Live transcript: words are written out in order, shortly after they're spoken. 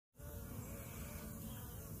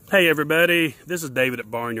Hey everybody, this is David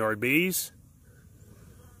at Barnyard Bees,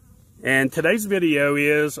 and today's video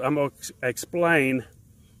is I'm going to explain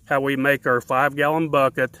how we make our 5-gallon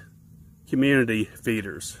bucket community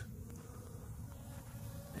feeders.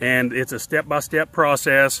 And it's a step-by-step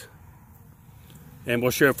process, and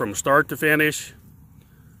we'll show from start to finish.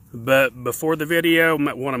 But before the video,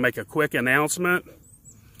 I want to make a quick announcement.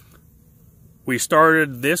 We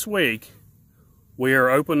started this week. We are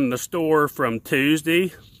opening the store from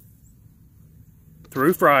Tuesday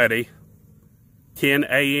through Friday, 10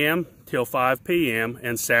 a.m. till 5 p.m.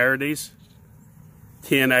 and Saturdays,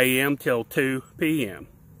 10 a.m. till 2 p.m.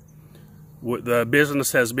 The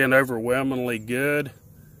business has been overwhelmingly good,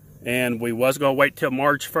 and we was going to wait till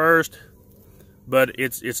March 1st, but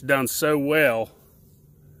it's done so well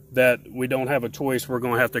that we don't have a choice. We're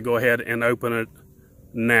going to have to go ahead and open it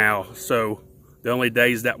now. So the only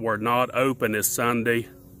days that we're not open is Sunday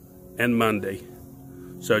and Monday.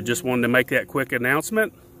 So just wanted to make that quick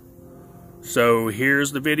announcement. So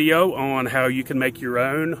here's the video on how you can make your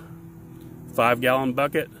own 5-gallon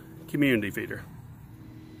bucket community feeder.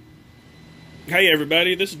 Hey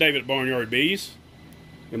everybody, this is David at Barnyard Bees.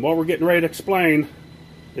 And what we're getting ready to explain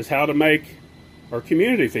is how to make our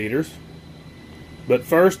community feeders. But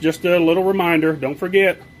first, just a little reminder, don't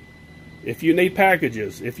forget, if you need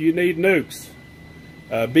packages, if you need Nucs,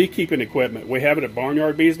 beekeeping equipment, we have it at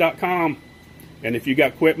barnyardbees.com. And if you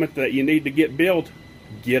got equipment that you need to get it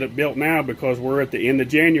built now, because we're at the end of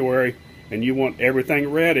January and you want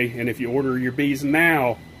everything ready. And if you order your bees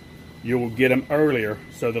now, you will get them earlier.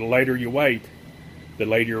 So the later you wait, the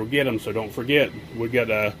later you'll get them. So don't forget, we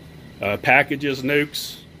got packages,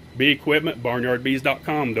 Nucs, bee equipment,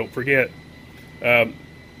 barnyardbees.com. Don't forget.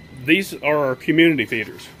 These are our community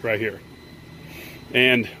feeders right here.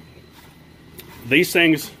 And these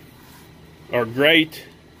things are great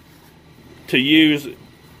to use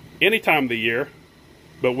any time of the year,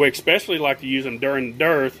 but we especially like to use them during the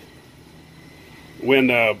dearth, when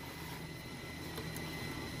the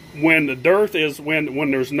dearth is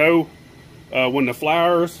when there's no when the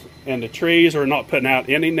flowers and the trees are not putting out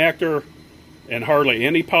any nectar and hardly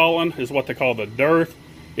any pollen, is what they call the dearth.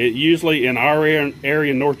 It usually, in our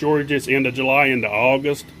area in North Georgia, it's end of July into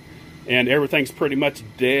August, and everything's pretty much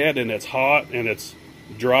dead, and it's hot and it's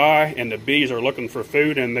dry, and the bees are looking for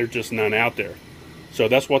food, and there's just none out there. So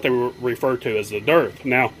that's what they refer to as the dearth.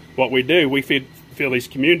 Now, what we do, we fill these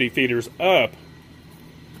community feeders up,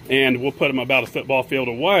 and we'll put them about a football field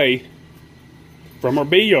away from our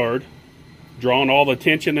bee yard, drawing all the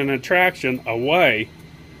attention and attraction away,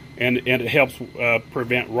 and it helps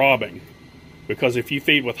prevent robbing. Because if you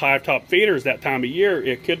feed with hive top feeders that time of year,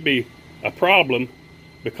 it could be a problem,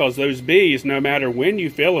 because those bees, no matter when you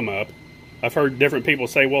fill them up, I've heard different people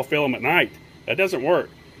say, well, fill them at night. That doesn't work.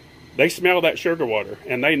 They smell that sugar water,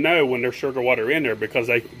 and they know when there's sugar water in there because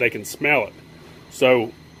they can smell it.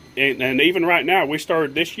 So, and even right now, we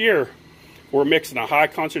started this year, we're mixing a high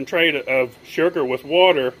concentrate of sugar with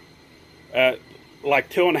water at like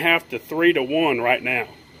 2.5 to 3 to 1 right now.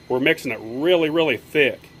 We're mixing it really, really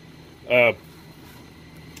thick.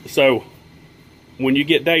 So when you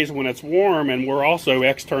get days when it's warm, and we're also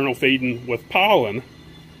external feeding with pollen,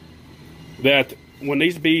 that when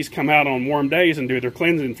these bees come out on warm days and do their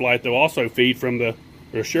cleansing flight, they'll also feed from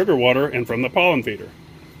their sugar water and from the pollen feeder.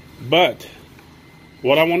 But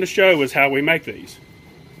what I want to show is how we make these.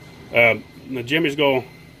 Now Jimmy's going to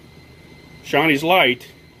shine his light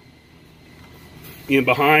in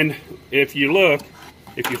behind. If you look,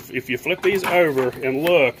 if you flip these over and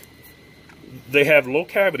look, they have little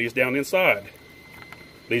cavities down inside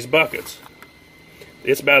these buckets.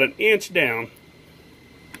 It's about 1 inch down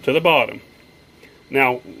to the bottom.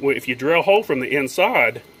 Now, if you drill a hole from the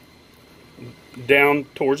inside down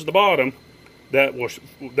towards the bottom, that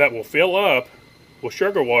will fill up with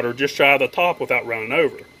sugar water just shy of the top without running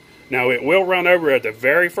over. Now, it will run over at the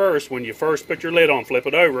very first, when you first put your lid on, flip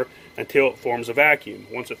it over, until it forms a vacuum.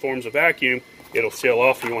 Once it forms a vacuum, it'll seal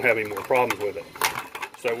off and you won't have any more problems with it.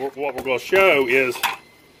 So what we're going to show is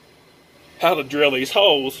how to drill these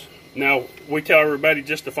holes. Now, we tell everybody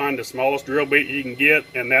just to find the smallest drill bit you can get,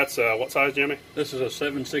 and that's, what size, Jimmy? This is a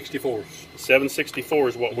 7/64. 7/64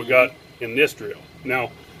 is what we got in this drill.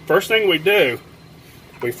 Now, first thing we do,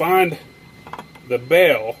 we find the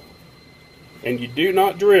bell, and you do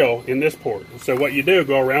not drill in this port. So what you do,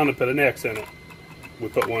 go around and put an X in it. We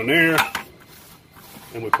put one there,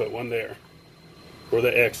 and we put one there, where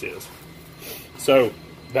the X is. So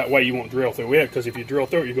that way you won't drill through it, because if you drill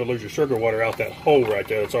through it, you're going to lose your sugar water out that hole right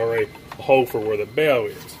there. It's already a hole for where the bell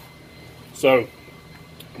is. So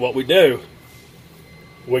what we do,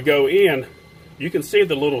 we go in, you can see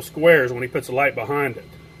the little squares when he puts the light behind it.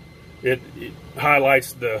 it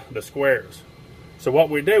highlights the squares. So what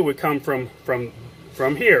we do, we come from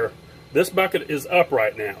here. This bucket is up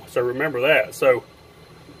right now, so remember that. So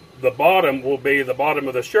the bottom will be, the bottom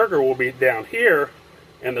of the sugar will be down here,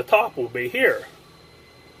 and the top will be here.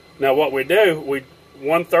 Now what we do,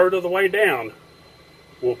 1/3 of the way down,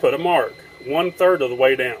 we'll put a mark. 1/3 of the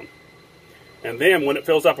way down. And then when it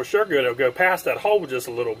fills up with sugar, it'll go past that hole just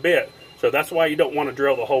a little bit. So that's why you don't want to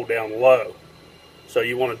drill the hole down low. So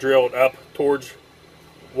you want to drill it up towards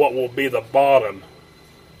what will be the bottom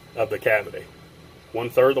of the cavity.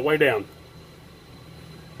 1/3 of the way down.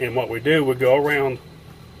 And what we do, we go around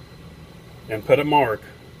and put a mark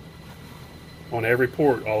on every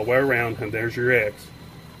port all the way around, and there's your eggs.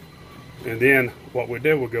 And then what we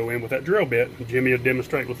do, we'll go in with that drill bit. Jimmy will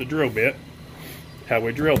demonstrate with the drill bit how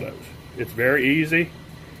we drill those. It's very easy.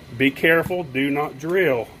 Be careful, do not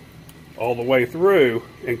drill all the way through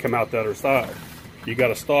and come out the other side. You got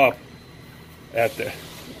to stop at the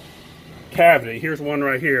cavity. Here's one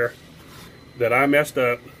right here that I messed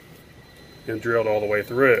up and drilled all the way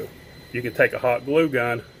through. You can take a hot glue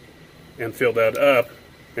gun and fill that up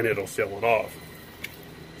and it'll seal it off.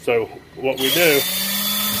 So what we do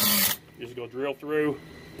is go drill through,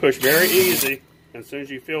 push very easy, and as soon as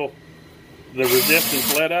you feel the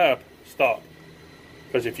resistance let up, stop.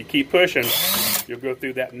 Because if you keep pushing, you'll go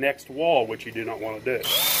through that next wall, which you do not want to do.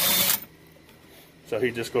 So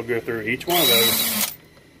he's just going to go through each one of those.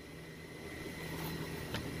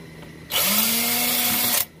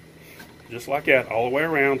 Just like that, all the way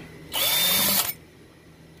around.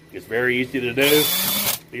 It's very easy to do.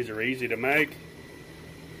 These are easy to make.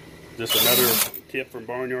 Just another tip from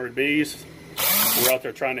Barnyard Bees. We're out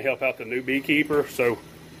there trying to help out the new beekeeper, so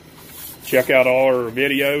check out all our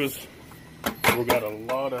videos. We've got a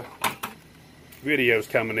lot of videos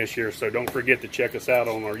coming this year, so don't forget to check us out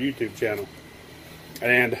on our YouTube channel.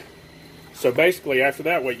 And so basically after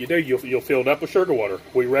that, what you do, you'll fill it up with sugar water.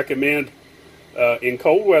 We recommend in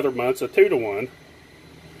cold weather months a 2-to-1.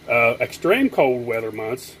 Extreme cold weather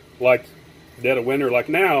months, like dead of winter like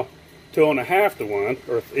now, 2.5-to-1,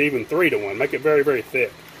 or even 3-to-1. Make it very, very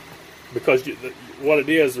thick. Because what it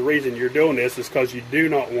is, the reason you're doing this is because you do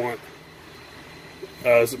not want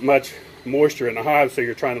as much moisture in the hive, so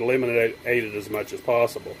you're trying to eliminate it as much as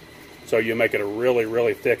possible. So you make it a really,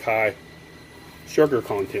 really thick, high sugar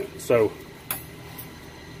content. So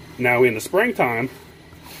now in the springtime,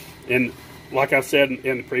 and like I've said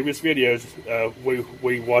in the previous videos,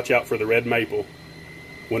 we watch out for the red maple.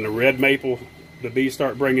 When the red maple, the bees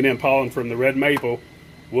start bringing in pollen from the red maple,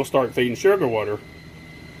 we'll start feeding sugar water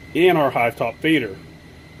in our hive top feeder,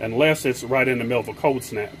 unless it's right in the middle of a cold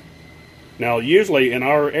snap. Now usually in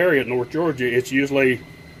our area at North Georgia, it's usually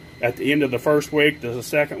at the end of the first week to the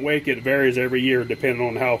second week. It varies every year depending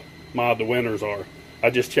on how mild the winters are. I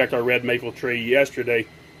just checked our red maple tree yesterday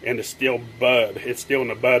and it's still bud. It's still in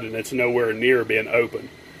the bud and it's nowhere near being open.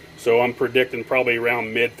 So I'm predicting probably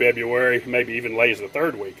around mid-February, maybe even late as the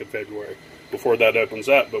 3rd week of February before that opens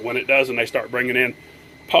up. But when it does and they start bringing in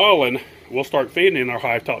pollen, we'll start feeding in our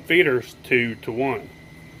hive top feeders 2-to-1.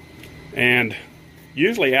 And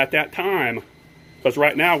usually at that time, because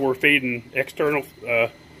right now we're feeding external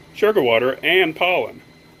sugar water and pollen.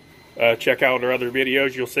 Check out our other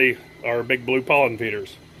videos. You'll see our big blue pollen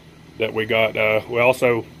feeders that we got. We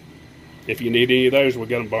also, if you need any of those, we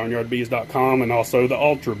got them at barnyardbees.com, and also the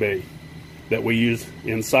Ultra Bee that we use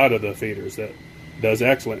inside of the feeders that does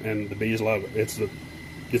excellent, and the bees love it. It's the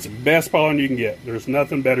best pollen you can get. There's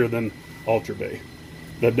nothing better than Ultra Bee.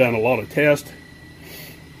 They've done a lot of tests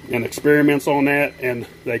and experiments on that, and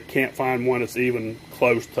they can't find one that's even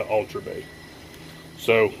close to Ultra Bee.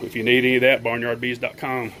 So if you need any of that,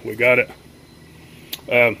 barnyardbees.com, we got it.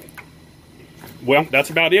 Well, that's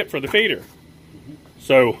about it for the feeder.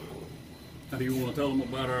 So, how do you want to tell them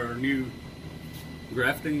about our new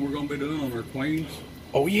grafting we're going to be doing on our queens?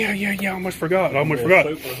 Oh yeah, I almost forgot.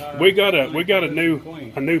 We got a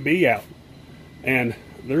new bee out, and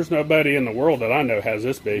there's nobody in the world that I know has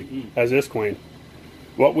this bee, has this queen.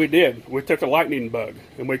 What we did, we took a lightning bug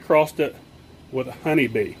and we crossed it with a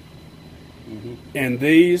honeybee. And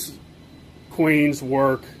these queens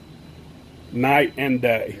work night and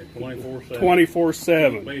day,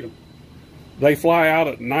 24/7. They fly out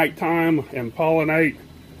at nighttime and pollinate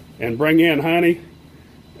and bring in honey,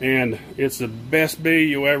 and it's the best bee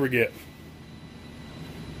you'll ever get.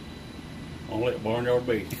 Only at Barnyard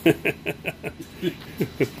Bee.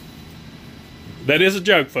 That is a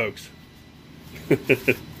joke, folks.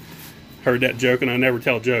 Heard that joke, and I never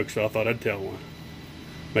tell jokes, so I thought I'd tell one.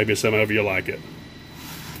 Maybe some of you like it.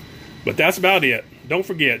 But that's about it. Don't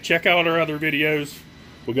forget, check out our other videos.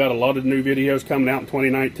 We got a lot of new videos coming out in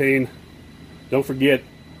 2019. Don't forget,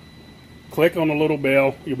 click on the little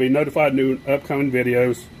bell. You'll be notified new upcoming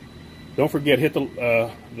videos. Don't forget, hit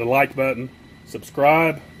the like button,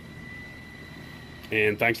 subscribe,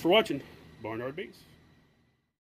 and thanks for watching Barnyard Bees.